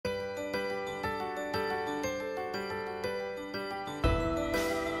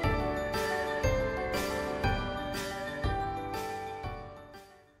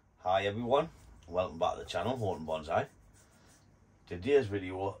Hi everyone, welcome back to the channel, Bonsai. Today's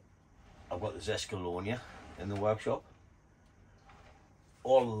video, I've got this Escallonia in the workshop.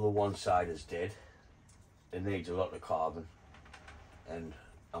 All of the one side is dead. It needs a lot of carbon, and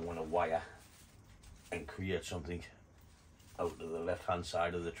I'm going to wire and create something out to the left hand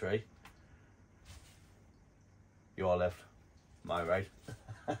side of the tree. Your left, my right.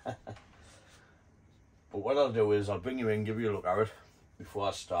 But what I'll do is I'll bring you in, give you a look at it before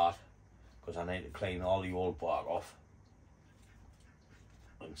I start, because I need to clean all the old bark off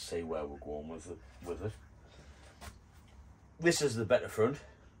and see where we're going with it. This is the better front.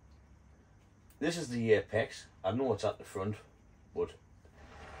 This is the apex. I know it's at the front, but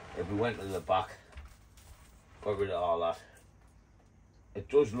if we went to the back, got rid of all that, it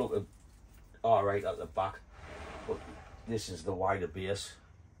does look alright at the back, but this is the wider base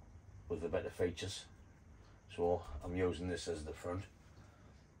with the better features, so I'm using this as the front.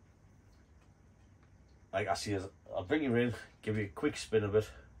 Like I see, I'll bring you in, give you a quick spin of it,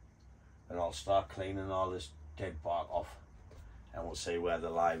 and I'll start cleaning all this dead bark off, and we'll see where the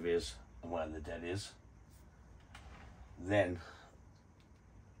live is and where the dead is. Then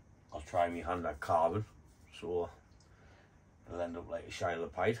I'll try my hand at carbon, so it'll end up like a shiny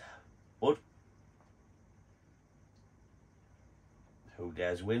pite, but who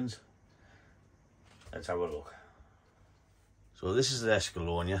dares wins. Let's have a look. So this is the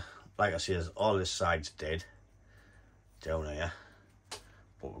Escallonia. Like I say, all this side's dead down here,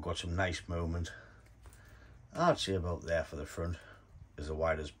 but we've got some nice movement. I'd say about there for the front is the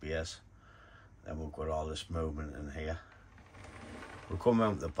widest base. Then we've got all this movement in here. We'll come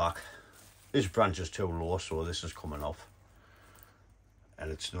out the back. This branch is too low, so this is coming off, and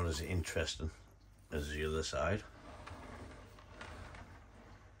it's not as interesting as the other side.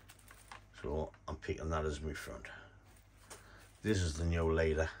 So I'm picking that as my front. This is the new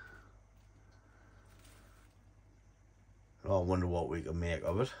leader. I wonder what we can make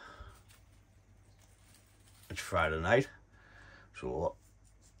of it. It's Friday night, so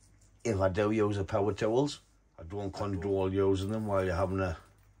if I do use the power tools, I don't condone using them while you're having a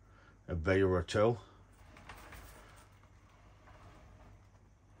beer or two.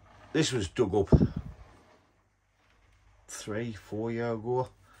 This was dug up 3-4 years ago,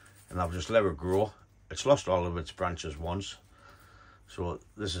 and I've just let it grow. It's lost all of its branches once, so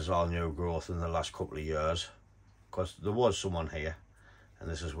this is all new growth in the last couple of years, because there was someone here and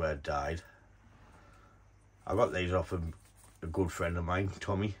this is where it died. I got these off a good friend of mine,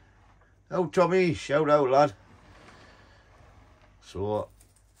 Tommy. Oh Tommy, shout out lad. So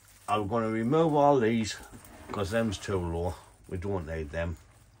I'm going to remove all these because them's too low, we don't need them.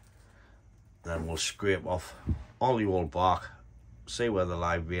 Then we'll scrape off all the old bark, see where the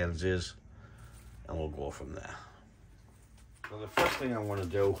live veins is, and we'll go from there. So the first thing I want to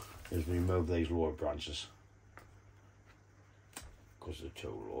do is remove these lower branches because they're too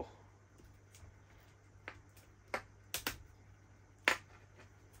low.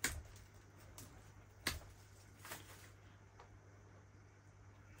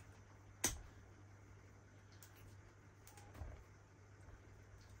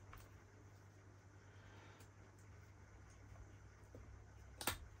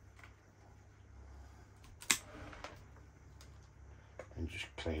 And just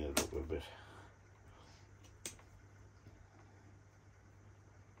clean it up a bit.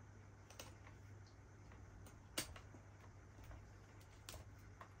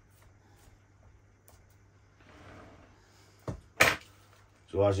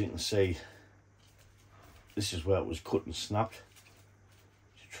 So as you can see, this is where it was cut and snapped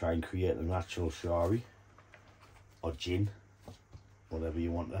to try and create a natural shari or gin, whatever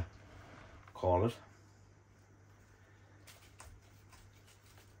you want to call it.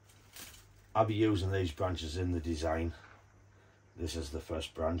 I'll be using these branches in the design. This is the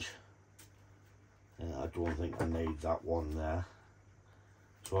first branch, and I don't think I need that one there,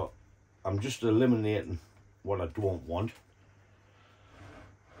 so I'm just eliminating what I don't want.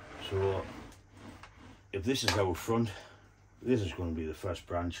 So if this is our front, this is going to be the first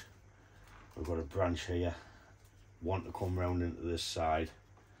branch. We've got a branch here, one to come round into this side,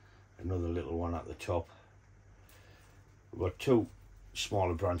 another little one at the top. We've got two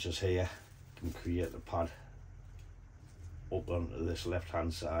smaller branches here, can create the pad up onto this left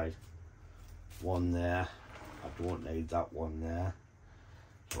hand side. One there, I don't need that one there,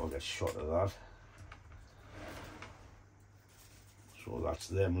 so I'll get a shot of that. So that's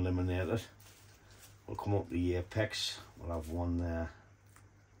them eliminated. We'll come up the apex, we'll have one there,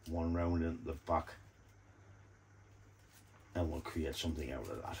 one round into the back, and we'll create something out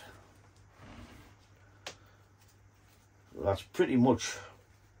of that. So that's pretty much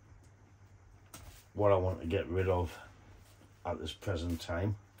what I want to get rid of at this present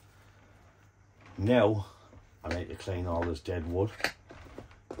time. Now I need to clean all this dead wood,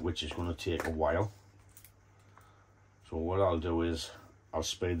 which is going to take a while. So what I'll do is I'll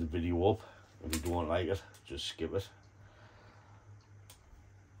speed the video up. If you don't like it, just skip it.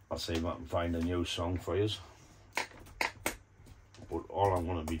 I'll see if I can find a new song for you. But all I'm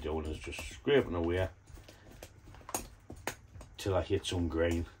going to be doing is just scraping away till I hit some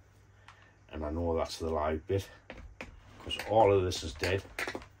green, and I know that's the live bit, because all of this is dead,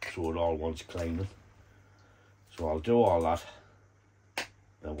 so it all wants cleaning. So I'll do all that,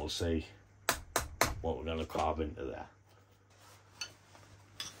 then we'll see what we're going to carve into there.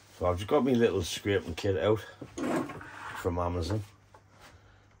 So I've just got my little scraping kit out from Amazon,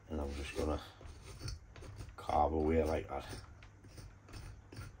 and I'm just going to carve away like that.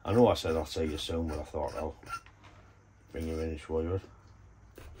 I know I said I'll see you soon, but I thought I'll bring you in and show you it.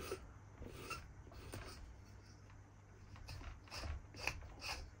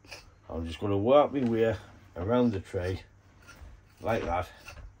 I'm just going to work my way around the tree like that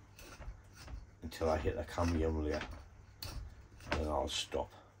until I hit the cambium layer, and then I'll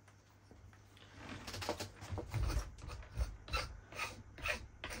stop.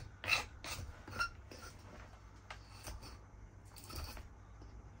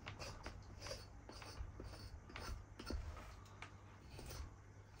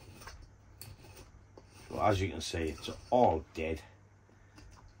 As you can see, it's all dead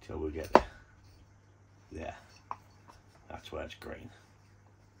till we get there. That's where it's green.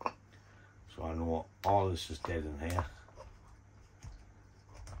 So I know all this is dead in here.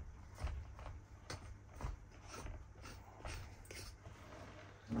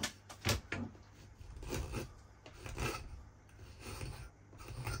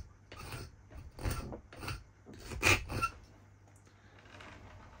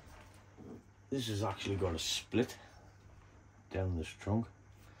 This has actually got a split down this trunk.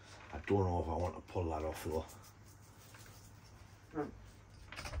 I don't know if I want to pull that off though.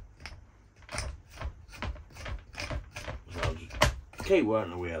 So I'll just keep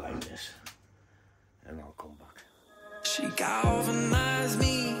working away like this, and I'll come back. She galvanized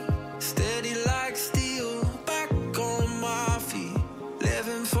me, steady like steel, back on my feet,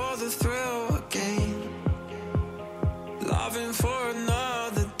 living for the thrill again, loving for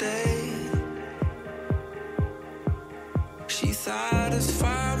another day. She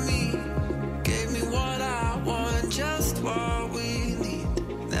satisfied me, gave me what I want, just what we need,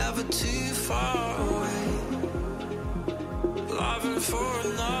 never too far away, loving for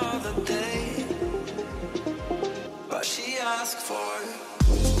another day. But she asked for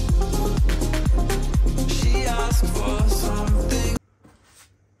something.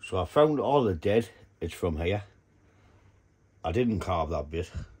 So I found all the dead, it's from here. I didn't carve that bit,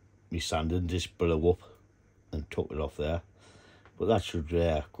 my sanding just blew up and took it off there. But that should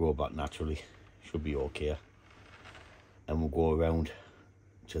grow back naturally, should be okay. And we'll go around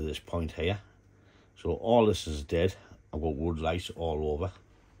to this point here. So all this is dead. I've got wood lice all over.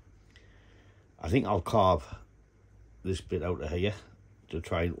 I think I'll carve this bit out of here to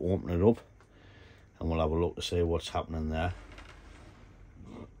try and open it up, and we'll have a look to see what's happening there.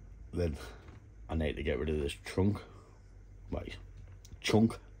 Then I need to get rid of this chunk. I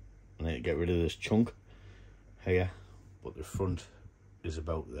need to get rid of this chunk here. But the front is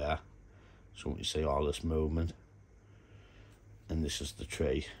about there, so you can see all this movement, and this is the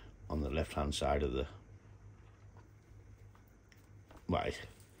tree on the left hand side of the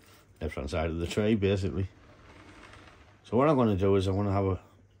left hand side of the tree basically. So what I'm going to do is I'm going to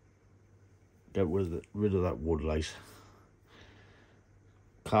get rid of that wood lice,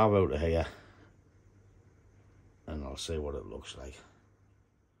 carve out of here, and I'll see what it looks like.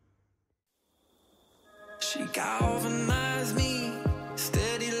 She galvanized me,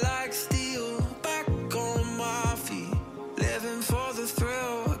 steady like steel, back on my feet, living for the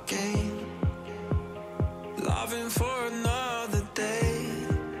thrill again, loving for another day.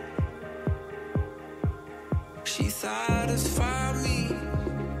 She satisfied me,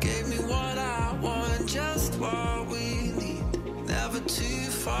 gave me what I want, just what we need, never too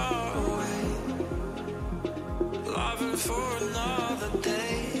far away, loving for another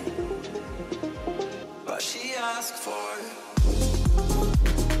day. But she asked for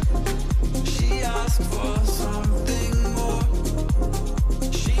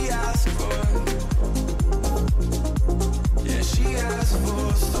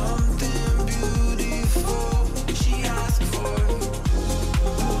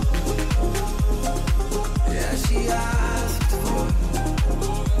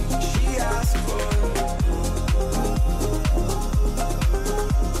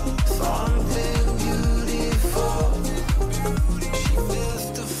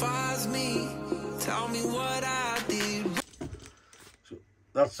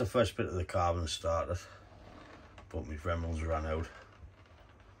that's the first bit of the carbon started, but my Dremels ran out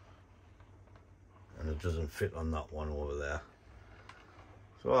and it doesn't fit on that one over there.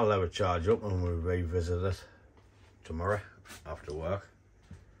 So I'll have a charge up and we'll revisit it tomorrow after work.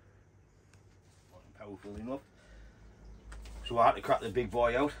 Wasn't powerful enough, so I had to crack the big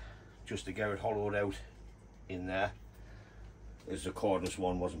boy out just to get it hollowed out in there, as the cordless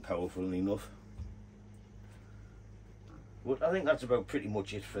one wasn't powerful enough. But I think that's about pretty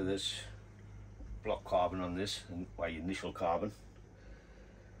much it for this block carbon on this, and my initial carbon.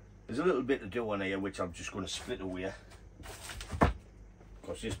 There's a little bit to do on here which I'm just going to split away,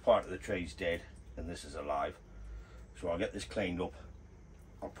 because this part of the tray's dead and this is alive. So I'll get this cleaned up,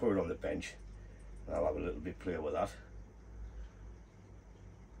 I'll put it on the bench and I'll have a little bit play with that.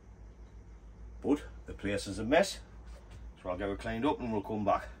 But the place is a mess, so I'll get it cleaned up and we'll come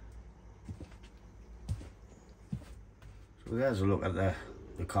back. So there's a look at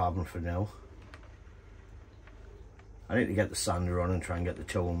the carbon for now. I need to get the sander on and try and get the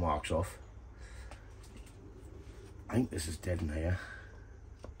towel marks off. I think this is dead in here.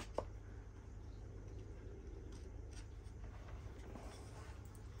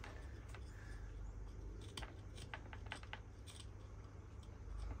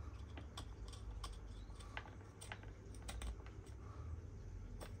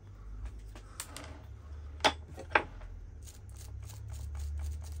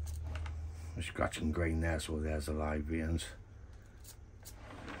 Scratch and grain there, so there's the live veins.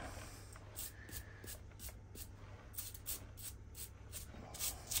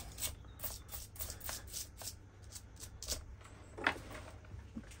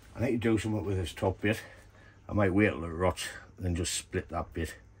 I need to do something with this top bit. I might wait till it rots and then just split that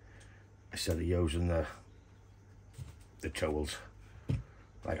bit instead of using the towels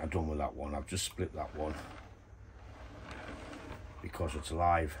like I've done with that one. I've just split that one because it's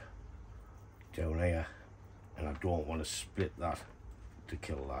live down here and I don't want to split that to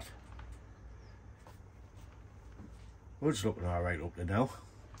kill that. Well, it's looking alright up to now.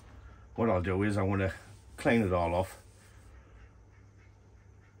 What I'll do is I'm going to clean it all off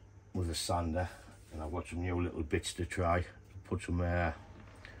with a sander, and I've got some new little bits to try. Put some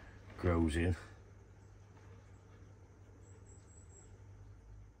grooves in.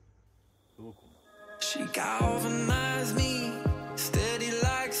 She galvanized me, steady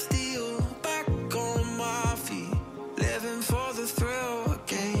like steel, back on my feet, living for the thrill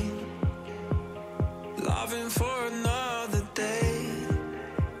again, loving for another day.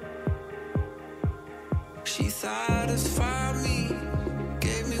 She satisfied me,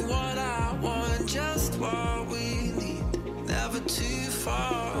 gave me what I want, just what we need, never too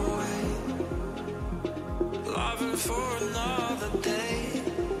far away, loving for another day.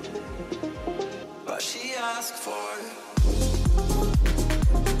 But she asked for it.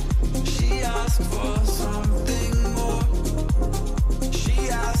 She asked for something more. She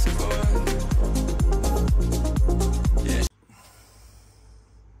asked for it. Yeah.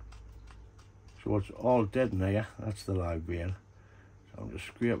 So it's all dead in here. That's the live vein. So I'm just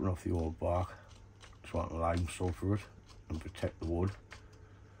scraping off the old bark, trying to lime sulphur it and protect the wood,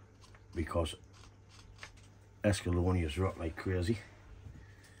 because Escallonia's rot like crazy.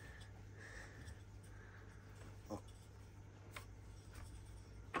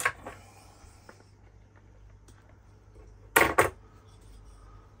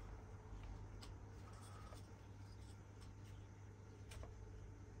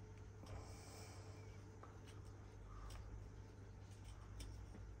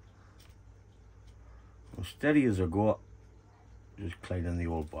 Steady as I go, just cleaning the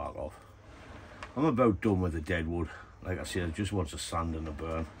old bark off. I'm about done with the dead wood. Like I said, I just want a sand and a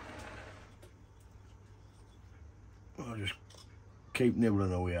burn. I'll just keep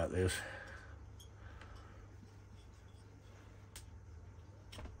nibbling away at this.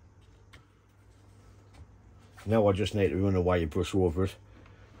 Now I just need to run a wire brush over it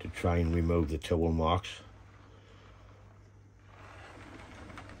to try and remove the towel marks.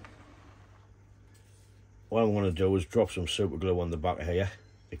 What I'm going to do is drop some super glue on the back of here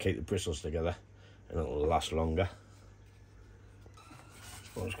to keep the bristles together, and it'll last longer.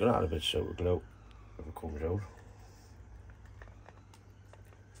 So I'm just going to add a bit of super glue if it comes out.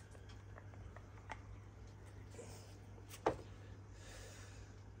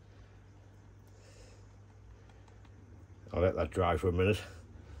 I'll let that dry for a minute,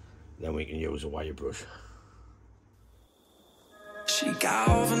 then we can use a wire brush. She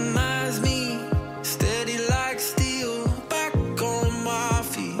galvanized me, steady like steel, back on my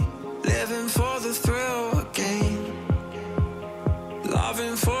feet, living for the thrill again,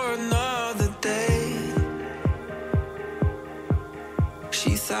 loving for another day.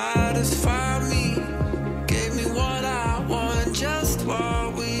 She satisfied me, gave me what I want, just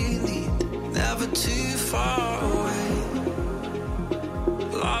what we need, never too far away,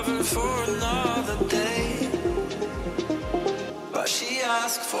 loving for another day, but she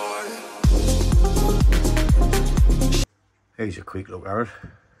asked for it. Here's a quick look at it.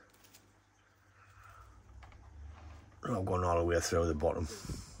 Not going all the way through the bottom.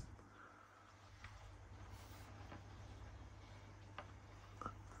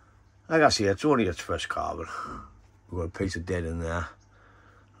 Like I say, it's only its first carbon. We've got a piece of dead in there.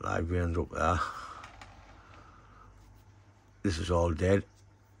 Live veins up there. This is all dead.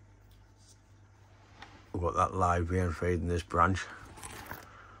 We've got that live vein feeding this branch.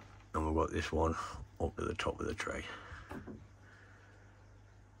 And we've got this one up to the top of the tree.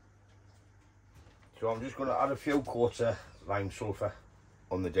 So I'm just going to add a few quarts of lime sulphur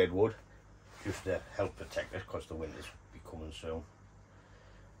on the dead wood, just to help protect it, because the winter's coming soon.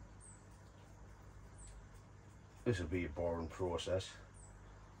 This will be a boring process.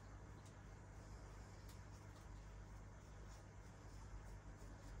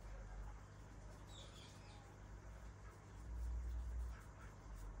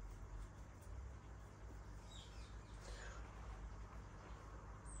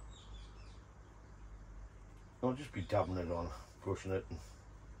 I'll just be dabbing it on, brushing it and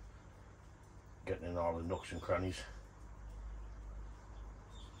getting in all the nooks and crannies.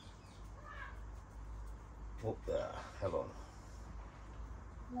 Up there, held on.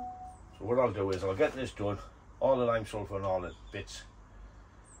 So what I'll do is I'll get this done, all the lime sulphur and all the bits,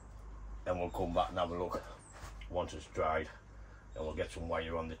 and we'll come back and have a look once it's dried, and we'll get some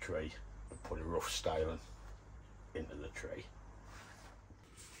wire on the tree and put a rough styling into the tree.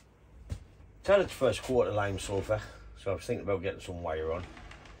 It's had its first quart of lime sulphur, so I was thinking about getting some wire on.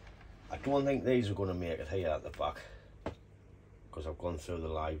 I don't think these are going to make it here at the back, because I've gone through the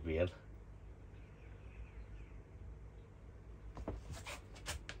live vein.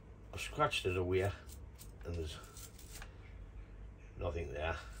 I've scratched it away and there's nothing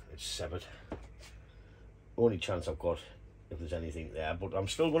there, it's severed. Only chance I've got if there's anything there, but I'm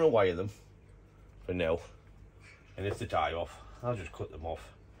still going to wire them for now, and if they die off I'll just cut them off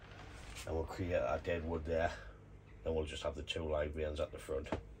and we'll create our dead wood there, and we'll just have the two live veins at the front.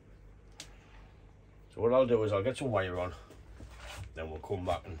 So what I'll do is I'll get some wire on, then we'll come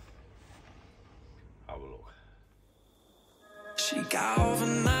back and have a look. She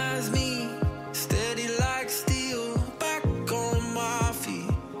galvanized me, steady like steel, back on my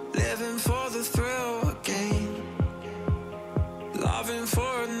feet, living for the thrill again, loving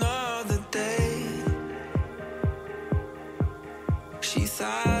for another day. She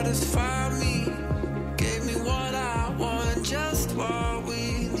satisfied me, gave me what I want, just what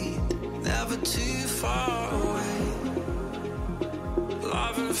we need, never too far away,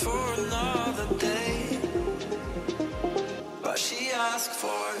 loving for another day. But she asked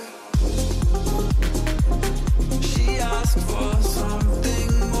for it. She asked for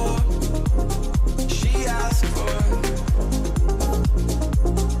something more. She asked for it.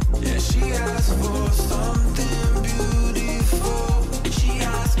 Yeah, she asked for something beautiful. She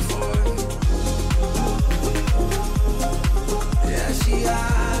asked for it. Yeah, she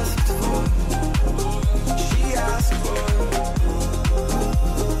asked for it. She asked for it.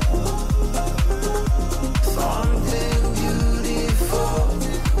 Something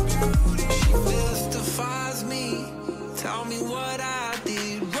she mystifies me, tell me what I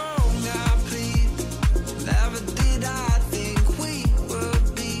did wrong, I plead. Never did I think we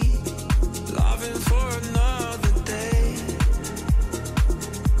would be loving for another day.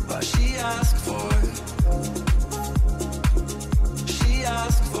 But she asked for it. She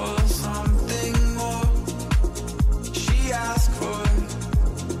asked for something more. She asked for it.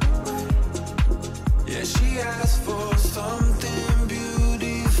 Yeah, she asked for something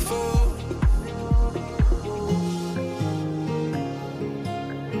beautiful.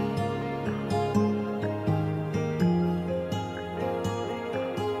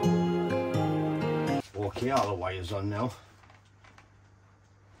 Okay, all the wires on now.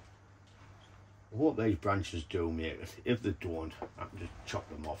 I hope these branches do make it. If they don't, I can just chop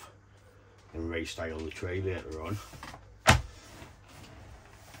them off and restyle the tree later on.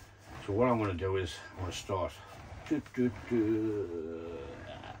 So what I'm going to do is I'm going to start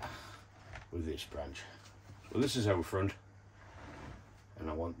with this branch. So this is our front, and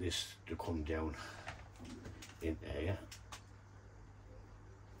I want this to come down in here.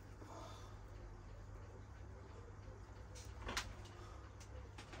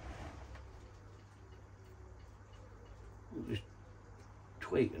 Just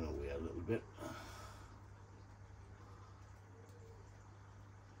tweaking away a little bit.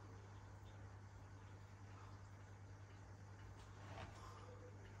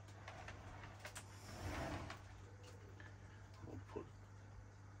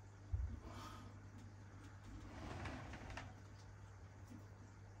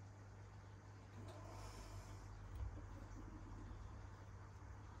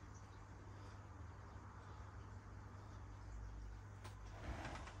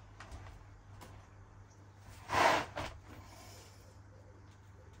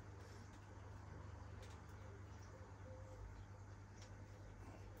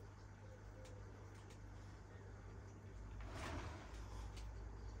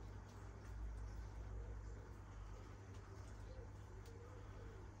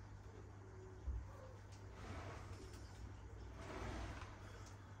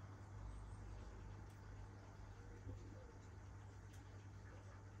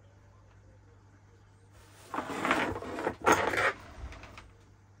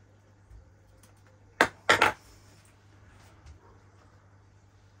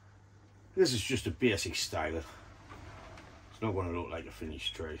 This is just a basic styling. It's not going to look like a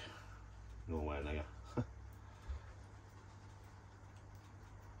finished tree. Nowhere near.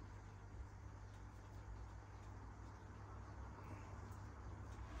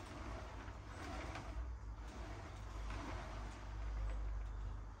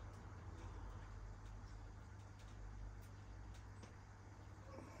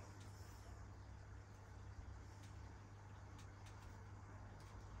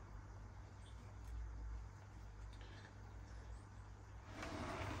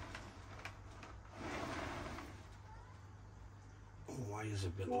 Wire's a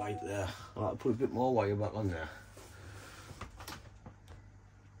bit light there. I'll have to put a bit more wire back on there.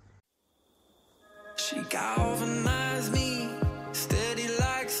 She galvanized me, steady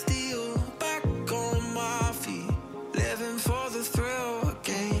like steel, back on my feet, living for the thrill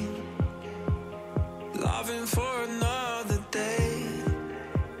again, loving for another day.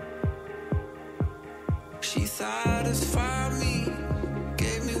 She satisfied me,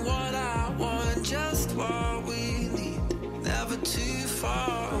 gave me what I want, just what we need, never too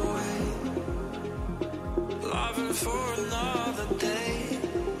far away, loving for another day.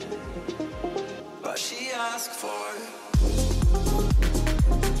 But she asked for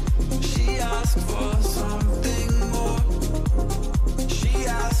something more. She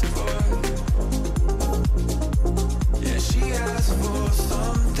asked for, yeah, she asked for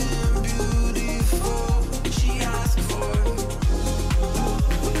something beautiful. She asked for,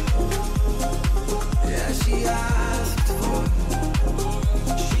 yeah, she asked for,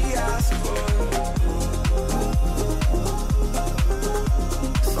 she asked for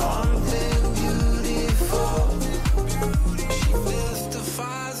something beautiful. She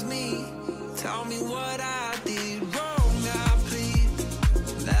mystifies me, tell me what I did wrong, I plead.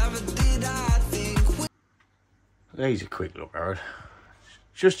 Never did I think we Here's a quick look at it.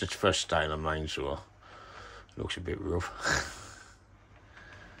 It's just its first style of mine, so it looks a bit rough.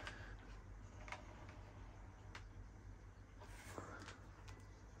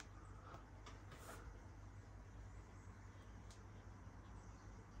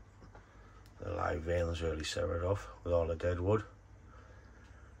 The live vein's really severed off with all the dead wood.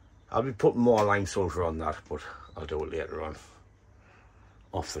 I'll be putting more lime sulphur on that, but I'll do it later on,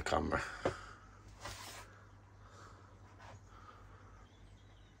 off the camera.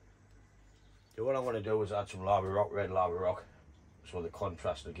 So what I'm going to do is add some lava rock, red lava rock, so the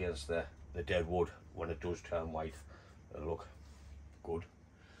contrast against the dead wood, when it does turn white, it'll look good.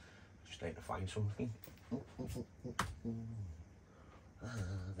 Just need to find something.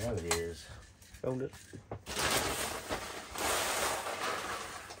 There it is. Found it.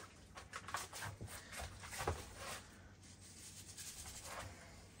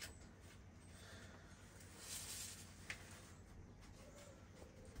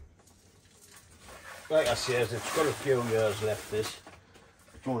 Like I said, it's got a few years left this.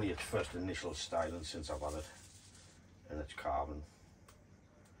 It's only its first initial styling since I've had it. And it's carbon.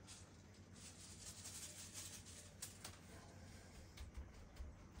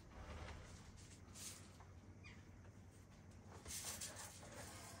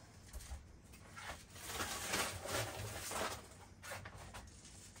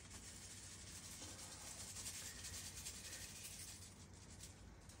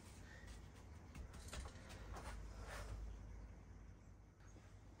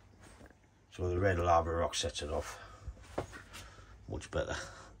 So the red lava rock sets it off much better.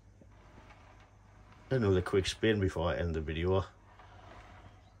 Another quick spin before I end the video.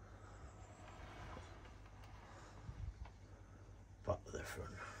 Back to the front.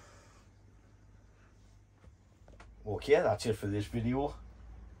 Okay, that's it for this video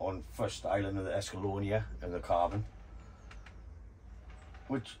on first styling of the Escallonia and the carbon,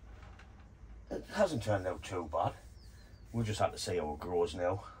 which it hasn't turned out too bad. We'll just have to see how it grows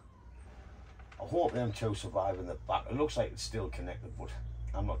now. I hope them two survive in the back. It looks like it's still connected, but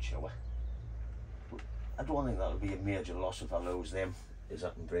I'm not sure. But I don't think that'll be a major loss if I lose them, is I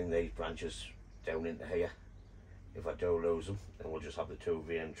can bring these branches down into here. If I do lose them, then we'll just have the two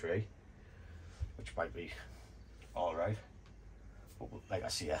vein tree, which might be alright. But like I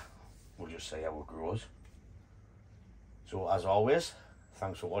say, we'll just see how it grows. So as always,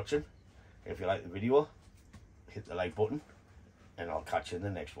 thanks for watching. If you like the video, hit the like button, and I'll catch you in the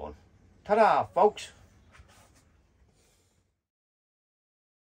next one. Ta-da, folks!